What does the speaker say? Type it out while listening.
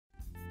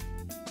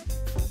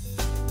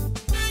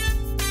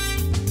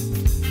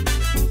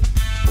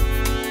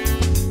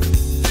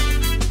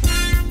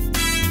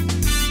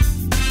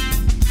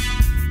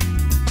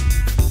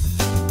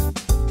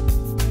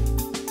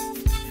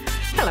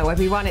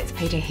everyone, it's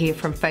Peter here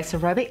from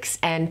FACEROBICS,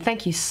 and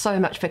thank you so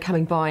much for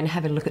coming by and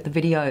having a look at the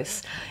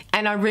videos.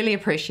 And I really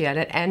appreciate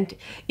it, and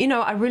you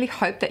know, I really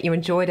hope that you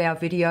enjoyed our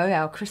video,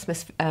 our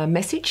Christmas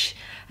message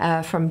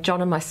from John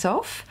and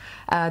myself.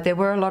 There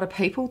were a lot of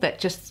people that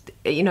just,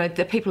 you know,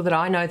 the people that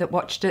I know that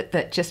watched it,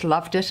 that just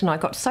loved it, and I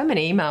got so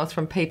many emails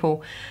from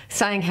people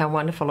saying how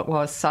wonderful it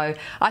was. So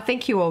I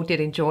think you all did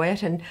enjoy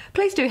it, and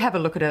please do have a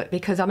look at it,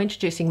 because I'm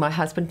introducing my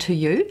husband to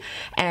you,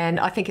 and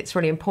I think it's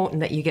really important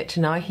that you get to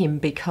know him,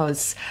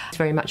 because he's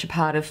very much a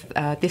part of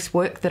this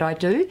work that I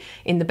do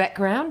in the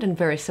background and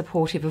very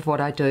supportive of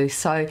what I do.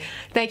 So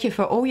thank you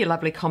for all your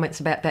lovely comments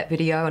about that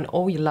video and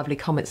all your lovely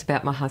comments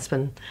about my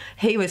husband.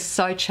 He was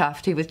so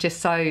chuffed. He was just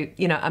so,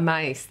 you know,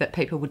 amazed that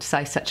people would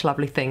say such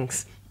lovely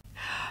things.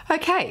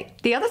 Okay,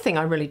 the other thing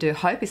I really do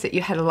hope is that you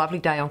had a lovely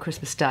day on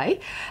Christmas Day.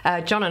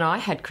 John and I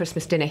had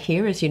Christmas dinner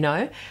here, as you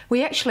know.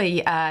 We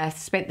actually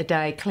spent the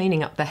day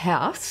cleaning up the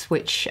house,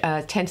 which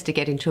tends to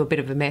get into a bit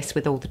of a mess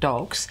with all the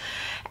dogs.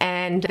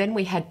 And then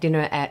we had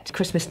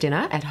Christmas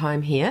dinner at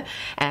home here,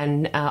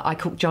 and I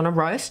cooked John a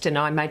roast, and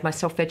I made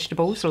myself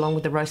vegetables along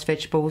with the roast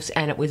vegetables,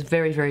 and it was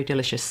very, very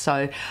delicious.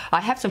 So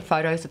I have some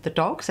photos of the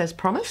dogs, as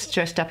promised,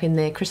 dressed up in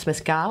their Christmas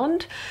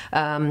garland,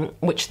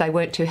 which they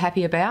weren't too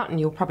happy about, and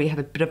you'll probably have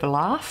a bit of a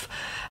laugh.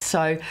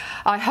 So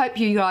I hope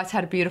you guys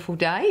had a beautiful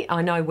day.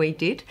 I know we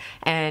did,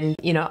 and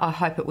you know, I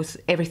hope it was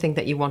everything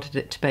that you wanted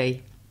it to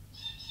be.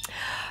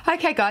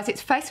 Okay guys,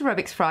 it's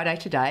FACEROBICS Friday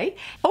today.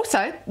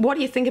 Also, what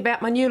do you think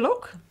about my new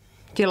look?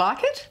 Do you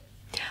like it?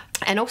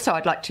 And also,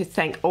 I'd like to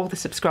thank all the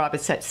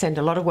subscribers that send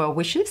a lot of well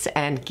wishes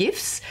and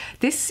gifts.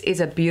 This is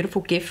a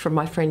beautiful gift from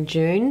my friend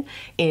June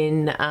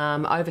in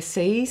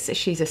overseas.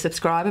 She's a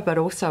subscriber, but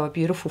also a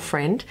beautiful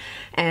friend.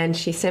 And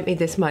she sent me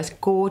this most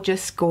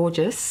gorgeous,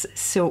 gorgeous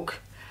silk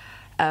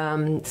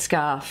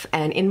scarf,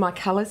 and in my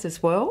colours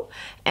as well.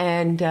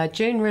 And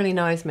June really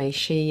knows me.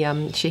 She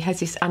has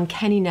this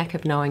uncanny knack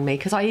of knowing me,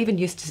 because I even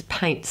used to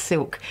paint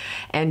silk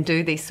and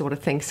do these sort of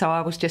things. So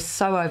I was just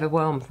so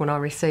overwhelmed when I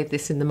received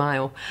this in the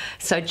mail.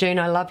 So June,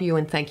 I love you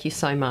and thank you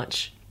so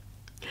much.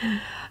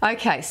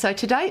 Okay, so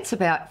today it's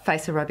about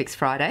FACEROBICS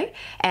Friday,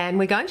 and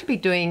we're going to be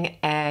doing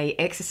an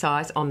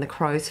exercise on the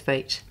crow's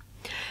feet.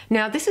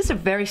 Now, this is a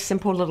very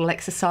simple little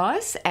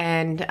exercise,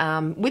 and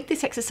with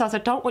this exercise I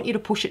don't want you to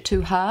push it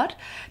too hard,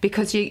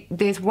 because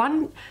there's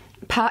one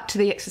part to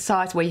the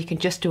exercise where you can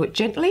just do it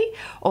gently,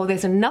 or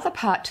there's another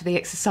part to the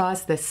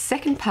exercise, the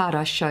second part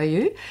I show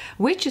you,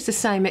 which is the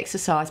same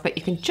exercise, but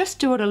you can just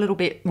do it a little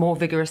bit more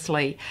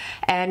vigorously.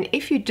 And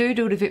if you do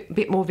it a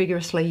bit more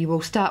vigorously, you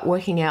will start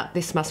working out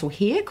this muscle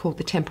here called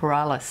the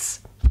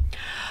temporalis.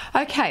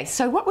 Okay,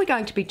 so what we're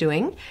going to be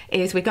doing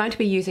is we're going to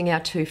be using our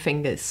two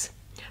fingers.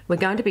 We're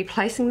going to be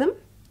placing them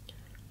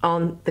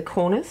on the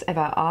corners of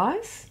our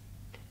eyes,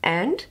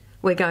 and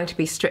we're going to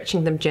be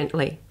stretching them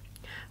gently.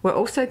 We're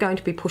also going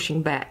to be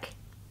pushing back.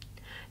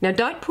 Now,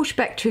 don't push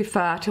back too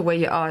far to where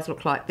your eyes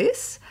look like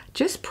this.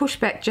 Just push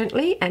back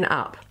gently and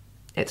up.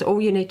 That's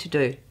all you need to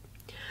do.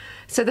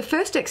 So the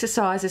first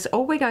exercise is,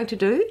 all we're going to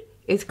do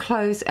is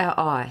close our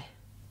eye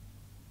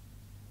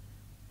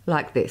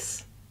like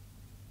this.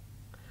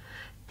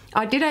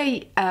 I did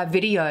a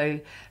video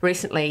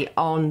recently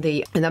on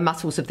the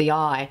muscles of the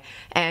eye,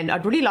 and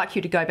I'd really like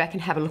you to go back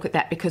and have a look at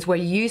that, because we're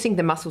using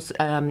the muscles,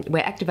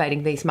 we're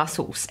activating these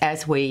muscles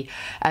as we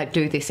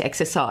do this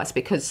exercise,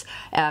 because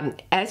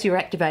as you're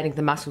activating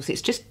the muscles,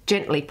 it's just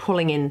gently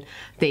pulling in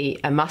the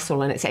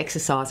muscle and it's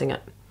exercising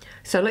it.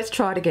 So let's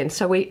try it again.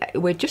 So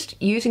we're just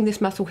using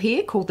this muscle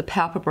here called the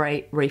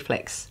palpebral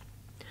reflex.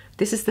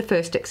 This is the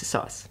first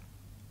exercise.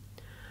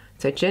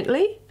 So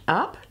gently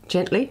up,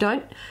 gently,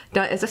 don't,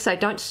 as I say,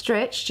 don't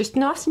stretch, just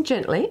nice and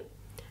gently,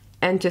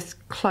 and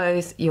just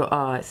close your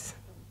eyes.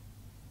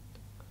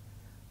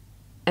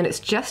 And it's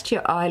just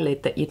your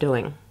eyelid that you're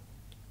doing.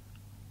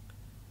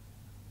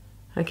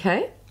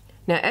 Okay,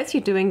 now as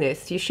you're doing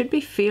this, you should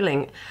be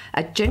feeling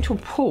a gentle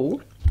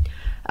pull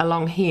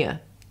along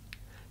here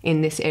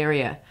in this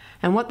area.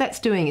 And what that's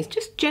doing is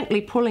just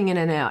gently pulling in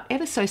and out,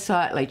 ever so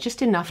slightly,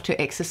 just enough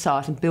to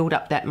exercise and build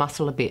up that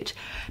muscle a bit.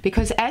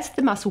 Because as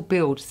the muscle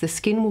builds, the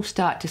skin will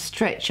start to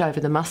stretch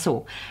over the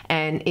muscle,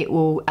 and it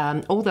will,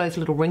 all those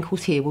little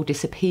wrinkles here will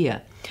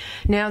disappear.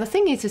 Now, the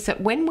thing is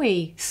that when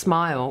we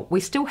smile, we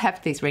still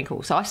have these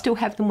wrinkles. I still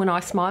have them when I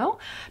smile,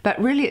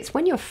 but really it's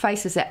when your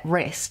face is at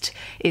rest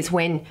is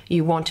when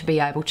you want to be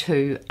able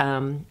to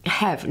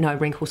have no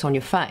wrinkles on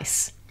your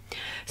face.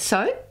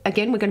 So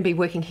again, we're going to be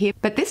working here,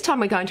 but this time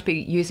we're going to be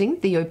using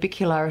the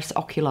orbicularis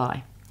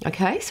oculi.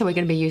 Okay, so we're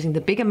going to be using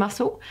the bigger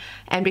muscle,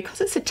 and because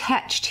it's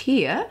attached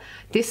here,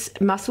 this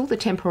muscle, the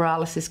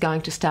temporalis, is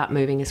going to start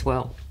moving as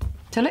well.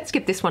 So let's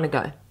give this one a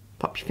go.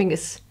 Pop your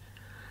fingers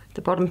at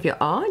the bottom of your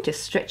eye,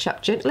 just stretch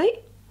up gently,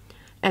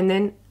 and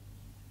then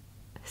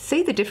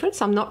see the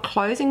difference. I'm not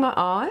closing my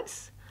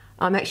eyes,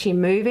 I'm actually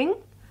moving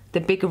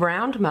the big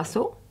round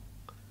muscle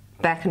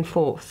back and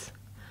forth.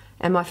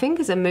 And my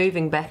fingers are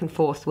moving back and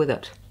forth with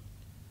it.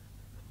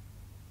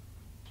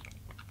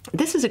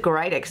 This is a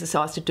great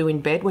exercise to do in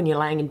bed when you're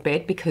laying in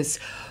bed, because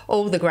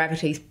all the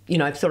gravity's, you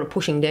know, sort of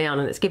pushing down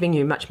and it's giving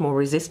you much more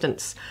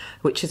resistance,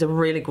 which is a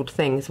really good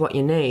thing, is what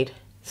you need.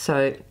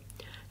 So,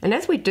 and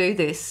as we do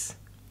this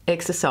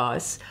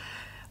exercise,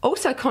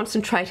 also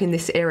concentrate in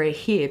this area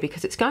here,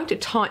 because it's going to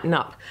tighten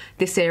up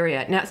this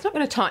area. Now, it's not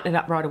going to tighten it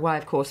up right away,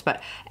 of course, but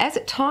as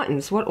it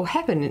tightens, what will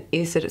happen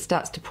is that it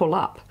starts to pull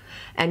up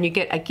and you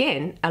get,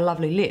 again, a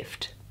lovely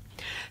lift.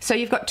 So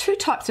you've got two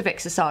types of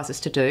exercises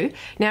to do.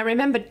 Now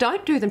remember,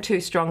 don't do them too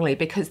strongly,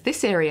 because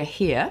this area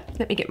here,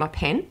 let me get my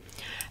pen.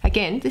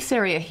 Again, this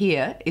area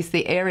here is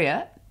the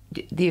area,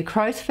 the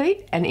crow's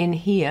feet, and in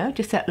here,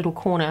 just that little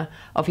corner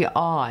of your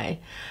eye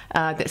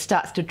that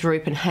starts to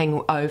droop and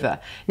hang over.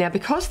 Now,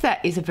 because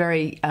that is a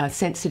very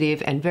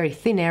sensitive and very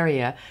thin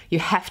area, you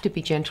have to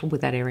be gentle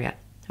with that area.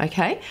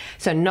 Okay,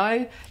 so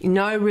no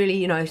really,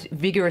 you know,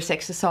 vigorous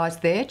exercise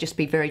there, just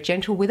be very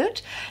gentle with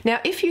it. Now,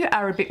 if you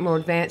are a bit more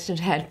advanced and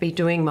had been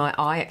doing my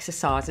eye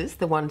exercises,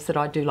 the ones that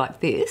I do like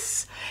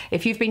this,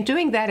 if you've been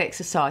doing that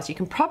exercise, you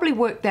can probably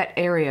work that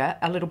area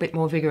a little bit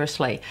more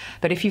vigorously.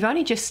 But if you've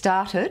only just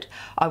started,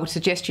 I would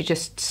suggest you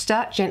just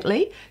start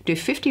gently, do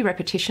 50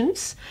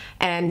 repetitions,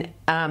 and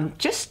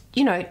just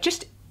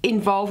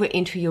involve it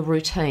into your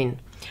routine.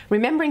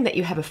 Remembering that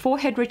you have a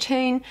forehead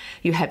routine,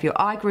 you have your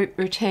eye group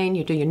routine,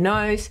 you do your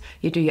nose,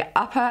 you do your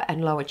upper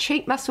and lower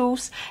cheek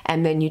muscles,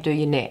 and then you do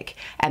your neck.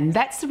 And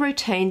that's the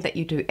routine that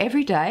you do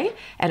every day,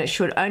 and it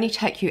should only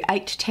take you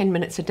 8 to 10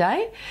 minutes a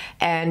day.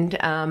 And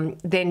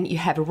then you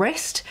have a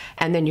rest,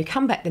 and then you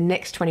come back the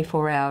next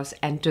 24 hours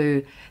and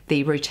do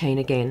the routine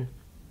again.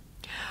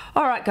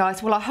 All right,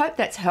 guys, well, I hope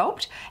that's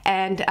helped,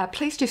 and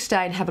please do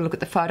stay and have a look at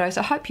the photos.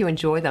 I hope you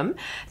enjoy them.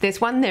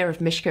 There's one there of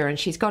Mishka, and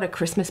she's got her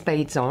Christmas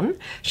beads on.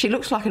 She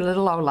looks like a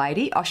little old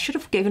lady. I should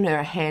have given her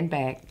a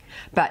handbag,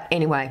 but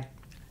anyway,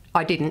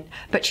 I didn't.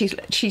 But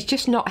she's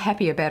just not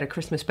happy about her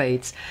Christmas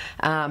beads.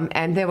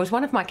 And there was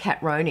one of my cat,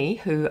 Roni,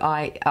 who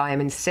I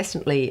am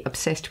incessantly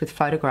obsessed with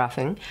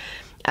photographing.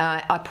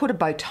 I put a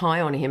bow tie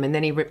on him, and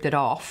then he ripped it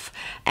off,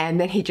 and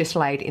then he just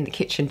laid in the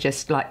kitchen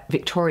just like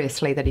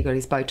victoriously that he got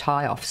his bow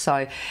tie off.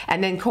 So,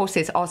 and then of course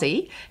there's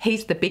Ozzy.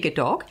 He's the bigger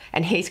dog,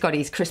 and he's got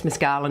his Christmas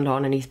garland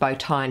on and his bow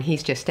tie, and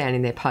he's just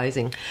standing there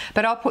posing.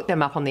 But I'll put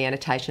them up on the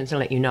annotations and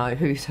let you know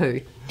who's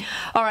who.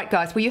 All right,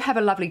 guys, well, you have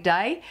a lovely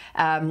day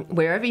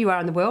wherever you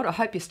are in the world. I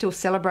hope you're still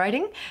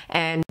celebrating,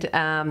 and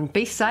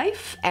be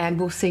safe, and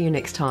we'll see you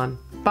next time.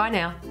 Bye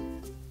now.